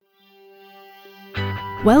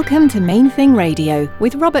Welcome to Main Thing Radio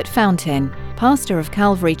with Robert Fountain, pastor of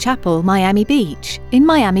Calvary Chapel, Miami Beach, in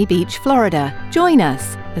Miami Beach, Florida. Join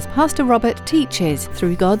us as Pastor Robert teaches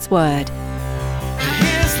through God's Word.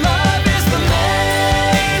 His love is the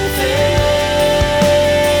main thing.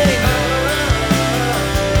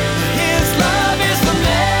 His love is the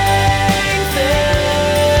main thing.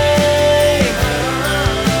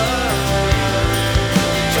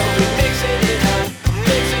 So we're mixing it up,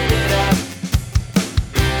 mixing it up.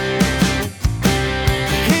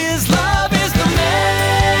 His love is the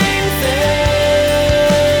main thing.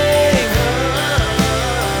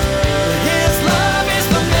 His love is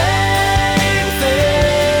the main thing.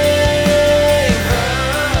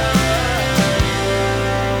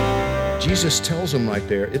 Jesus tells them right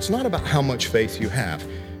there, it's not about how much faith you have.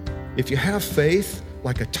 If you have faith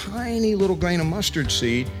like a tiny little grain of mustard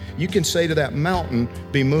seed, you can say to that mountain,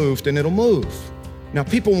 be moved, and it'll move. Now,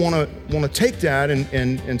 people want to take that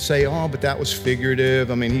and say, oh, but that was figurative.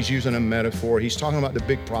 I mean, he's using a metaphor. He's talking about the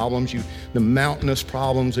big problems, the mountainous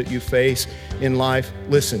problems that you face in life.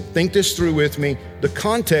 Listen, think this through with me. The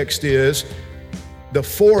context is the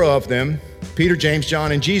four of them, Peter, James,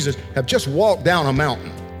 John, and Jesus, have just walked down a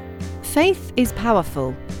mountain. Faith is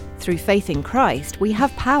powerful. Through faith in Christ, we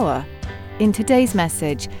have power. In today's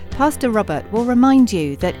message, Pastor Robert will remind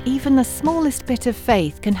you that even the smallest bit of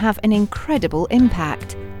faith can have an incredible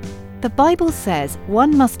impact. The Bible says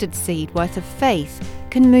one mustard seed worth of faith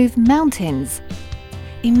can move mountains.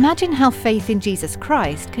 Imagine how faith in Jesus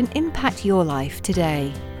Christ can impact your life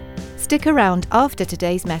today. Stick around after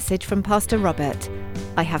today's message from Pastor Robert.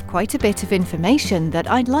 I have quite a bit of information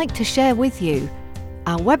that I'd like to share with you.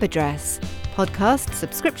 Our web address, podcast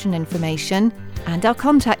subscription information, and our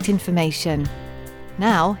contact information.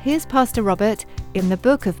 Now, here's Pastor Robert in the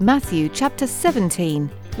book of Matthew chapter 17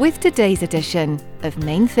 with today's edition of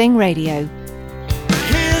Main Thing Radio.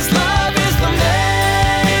 His love is the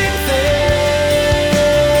main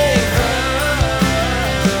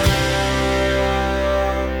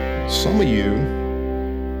thing. Some of you,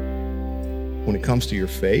 when it comes to your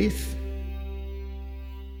faith,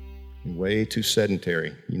 you're way too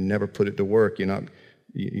sedentary. You never put it to work.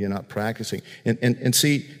 You're not practicing. And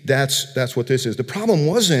see, that's what this is. The problem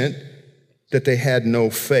wasn't that they had no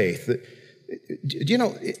faith. You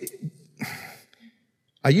know,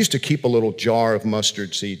 I used to keep a little jar of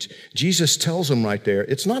mustard seeds. Jesus tells them right there,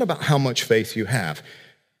 it's not about how much faith you have.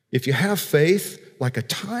 If you have faith like a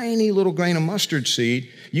tiny little grain of mustard seed,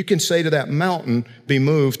 you can say to that mountain, be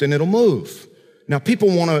moved, and it'll move. Now, people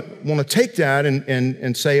want to take that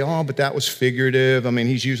and say, oh, but that was figurative. I mean,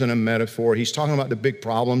 he's using a metaphor. He's talking about the big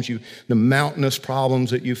problems, the mountainous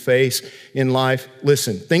problems that you face in life.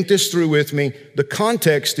 Listen, think this through with me. The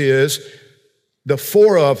context is the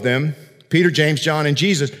four of them, Peter, James, John, and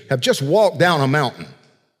Jesus, have just walked down a mountain.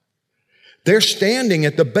 They're standing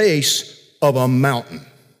at the base of a mountain.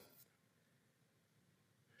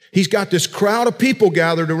 He's got this crowd of people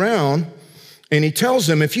gathered around, and he tells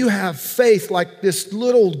them, if you have faith like this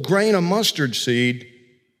little grain of mustard seed,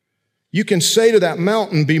 you can say to that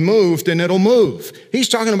mountain, be moved, and it'll move. He's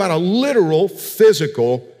talking about a literal,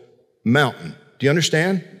 physical mountain. Do you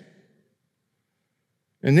understand?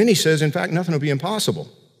 And then he says, in fact, nothing will be impossible.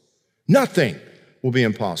 Nothing will be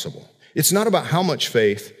impossible. It's not about how much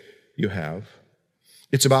faith you have.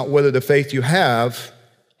 It's about whether the faith you have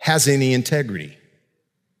has any integrity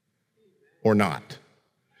or not.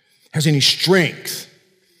 Has any strength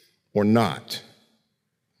or not,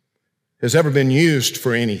 has ever been used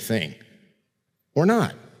for anything or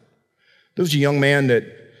not. There was a young man that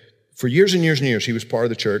for years and years and years, he was part of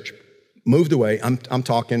the church, moved away. I'm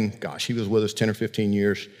talking, gosh, he was with us 10 or 15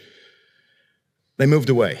 years. They moved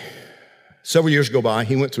away. Several years go by,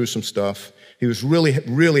 he went through some stuff. He was really,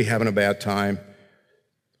 really having a bad time.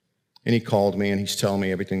 And he called me and he's telling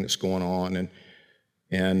me everything that's going on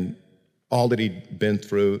and all that he'd been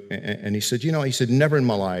through. And he said, never in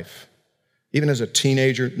my life, even as a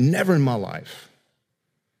teenager, never in my life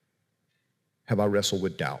have I wrestled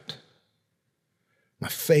with doubt. My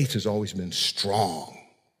faith has always been strong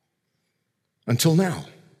until now.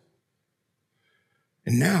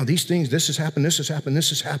 And now these things, this has happened,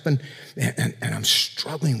 and I'm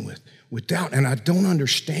struggling with doubt, and I don't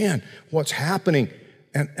understand what's happening.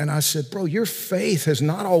 And I said, bro, your faith has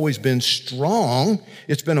not always been strong.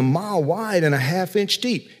 It's been a mile wide and a half-inch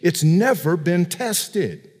deep. It's never been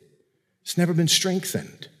tested. It's never been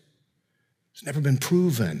strengthened. It's never been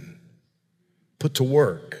proven, put to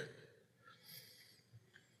work.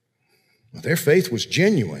 Well, their faith was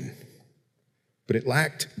genuine, but it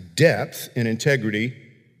lacked depth and integrity,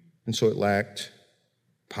 and so it lacked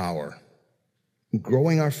power.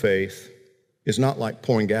 Growing our faith is not like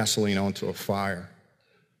pouring gasoline onto a fire.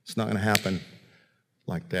 It's not going to happen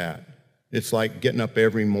like that. It's like getting up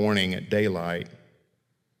every morning at daylight,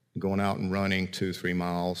 going out and running 2-3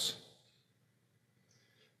 miles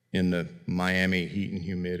in the Miami heat and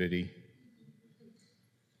humidity,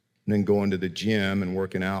 and then going to the gym and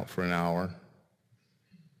working out for an hour.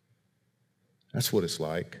 That's what it's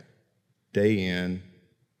like, day in,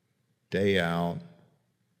 day out,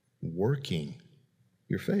 working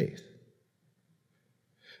your faith.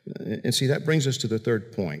 And see, that brings us to the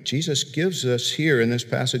third point. Jesus gives us here in this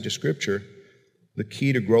passage of Scripture the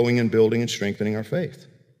key to growing and building and strengthening our faith.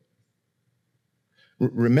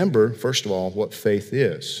 Remember, first of all, what faith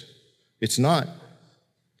is. It's not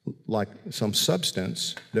like some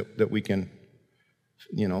substance that we can,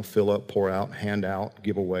 fill up, pour out, hand out,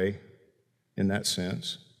 give away in that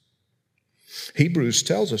sense. Hebrews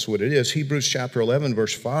tells us what it is. Hebrews chapter 11,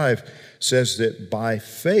 verse 5 says that by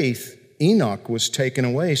faith, Enoch was taken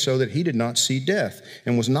away so that he did not see death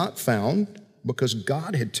and was not found because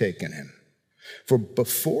God had taken him. For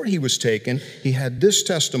before he was taken, he had this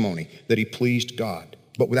testimony that he pleased God.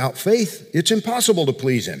 But without faith, it's impossible to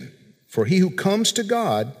please him. For he who comes to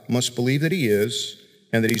God must believe that he is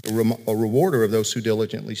and that he's a rewarder of those who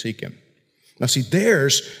diligently seek him. Now see,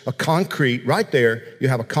 there's a concrete, right there, you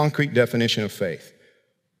have a concrete definition of faith.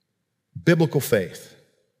 Biblical faith.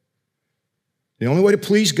 The only way to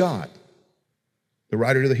please God, the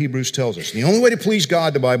writer to the Hebrews tells us, the only way to please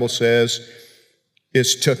God, the Bible says,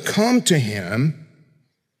 is to come to him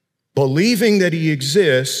believing that he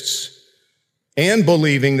exists and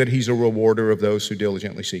believing that he's a rewarder of those who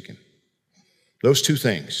diligently seek him. Those two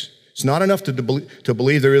things. It's not enough to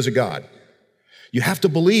believe there is a God. You have to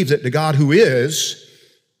believe that the God who is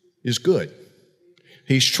good.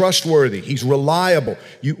 He's trustworthy. He's reliable.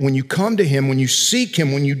 When you come to him, when you seek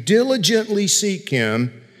him, when you diligently seek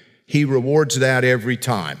him, he rewards that every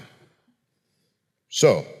time.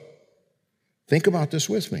 So, think about this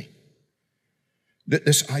with me.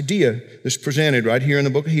 This idea that's presented right here in the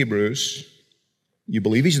book of Hebrews, you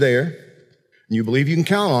believe he's there, and you believe you can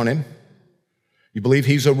count on him. You believe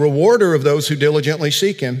he's a rewarder of those who diligently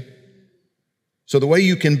seek him. So the way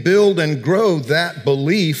you can build and grow that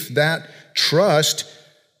belief, that trust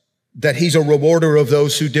that he's a rewarder of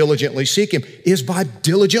those who diligently seek him is by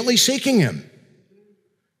diligently seeking him.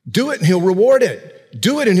 Do it and he'll reward it.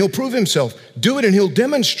 Do it and he'll prove himself. Do it and he'll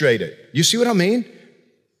demonstrate it. You see what I mean?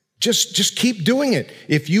 Just keep doing it.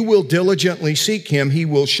 If you will diligently seek him, he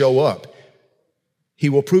will show up. He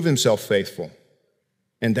will prove himself faithful.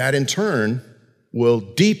 And that in turn will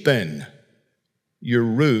deepen your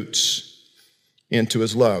roots into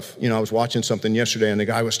his love. I was watching something yesterday and the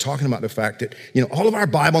guy was talking about the fact that, all of our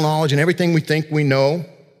Bible knowledge and everything we think we know,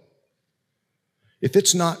 if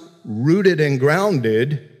it's not rooted and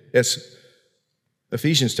grounded, as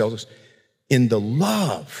Ephesians tells us, in the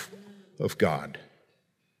love of God,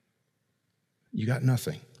 you got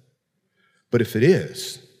nothing. But if it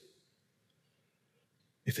is,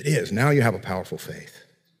 now you have a powerful faith.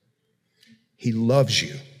 He loves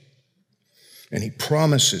you, and he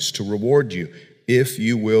promises to reward you if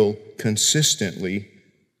you will consistently,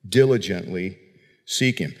 diligently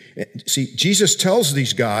seek him. See, Jesus tells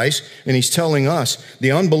these guys, and he's telling us,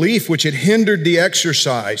 the unbelief which had hindered the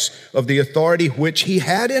exercise of the authority which he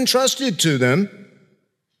had entrusted to them,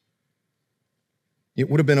 it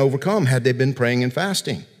would have been overcome had they been praying and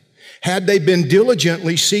fasting. Had they been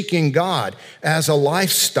diligently seeking God as a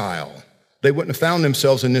lifestyle, they wouldn't have found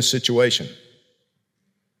themselves in this situation.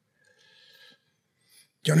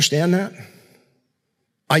 Do you understand that?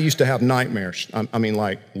 I used to have nightmares. I mean,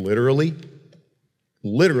 like literally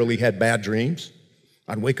had bad dreams.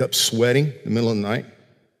 I'd wake up sweating in the middle of the night,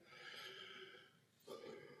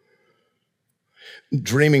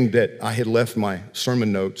 dreaming that I had left my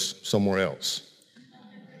sermon notes somewhere else.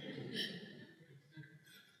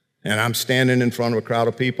 And I'm standing in front of a crowd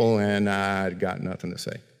of people and I'd got nothing to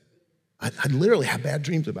say. I'd literally have bad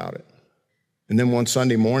dreams about it. And then one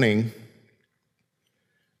Sunday morning,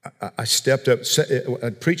 I stepped up, I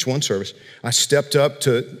preached one service. I stepped up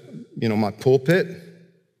to, my pulpit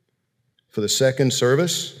for the second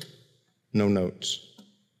service, no notes.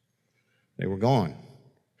 They were gone.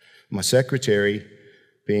 My secretary,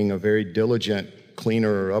 being a very diligent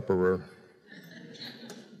cleaner or upperer,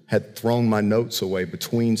 had thrown my notes away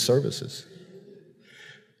between services.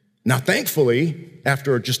 Now, thankfully,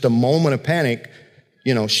 after just a moment of panic,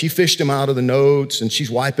 she fished them out of the notes and she's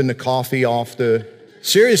wiping the coffee off the...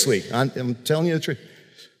 Seriously, I'm telling you the truth.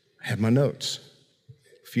 I had my notes.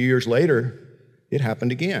 A few years later, it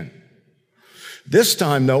happened again. This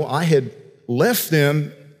time, though, I had left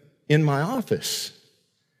them in my office.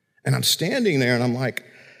 And I'm standing there and I'm like,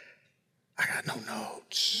 I got no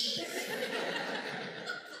notes.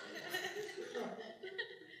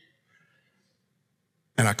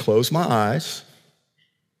 And I closed my eyes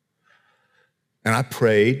and I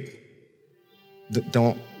prayed.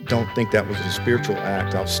 Don't think that was a spiritual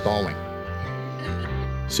act. I was stalling.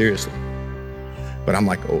 Seriously. But I'm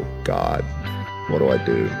like, oh God, what do I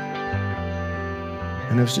do?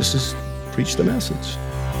 And it was just preach the message.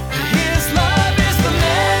 His love is the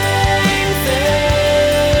main thing.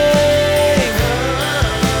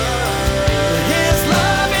 His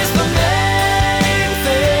love is the main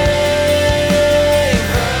thing.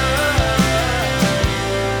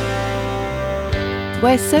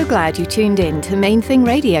 We're so glad you tuned in to Main Thing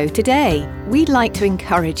Radio today. We'd like to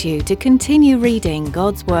encourage you to continue reading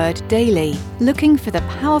God's Word daily, looking for the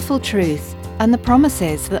powerful truth and the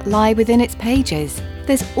promises that lie within its pages.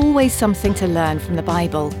 There's always something to learn from the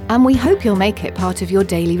Bible, and we hope you'll make it part of your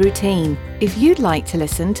daily routine. If you'd like to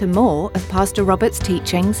listen to more of Pastor Robert's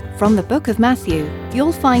teachings from the book of Matthew,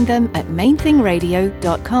 you'll find them at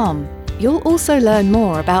mainthingradio.com. You'll also learn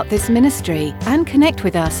more about this ministry and connect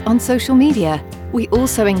with us on social media. We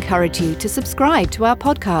also encourage you to subscribe to our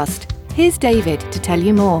podcast. Here's David to tell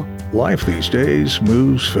you more. Life these days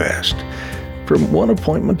moves fast. From one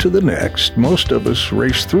appointment to the next, most of us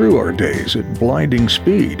race through our days at blinding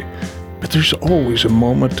speed. But there's always a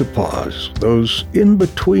moment to pause. Those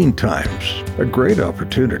in-between times are great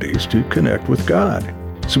opportunities to connect with God.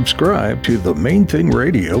 Subscribe to the Main Thing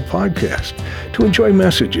Radio podcast to enjoy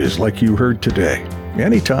messages like you heard today,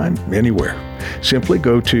 anytime, anywhere. Simply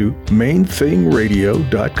go to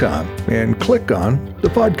mainthingradio.com and click on the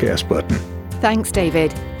podcast button. Thanks,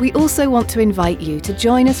 David. We also want to invite you to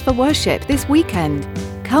join us for worship this weekend.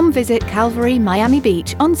 Come visit Calvary Miami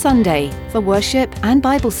Beach on Sunday for worship and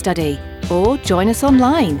Bible study, or join us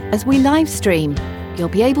online as we live stream. You'll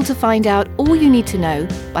be able to find out all you need to know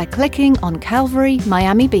by clicking on Calvary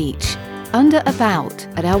Miami Beach under About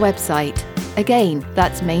at our website. Again,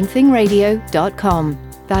 that's mainthingradio.com.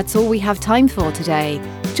 That's all we have time for today.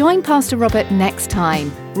 Join Pastor Robert next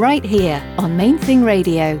time, right here on Main Thing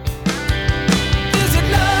Radio.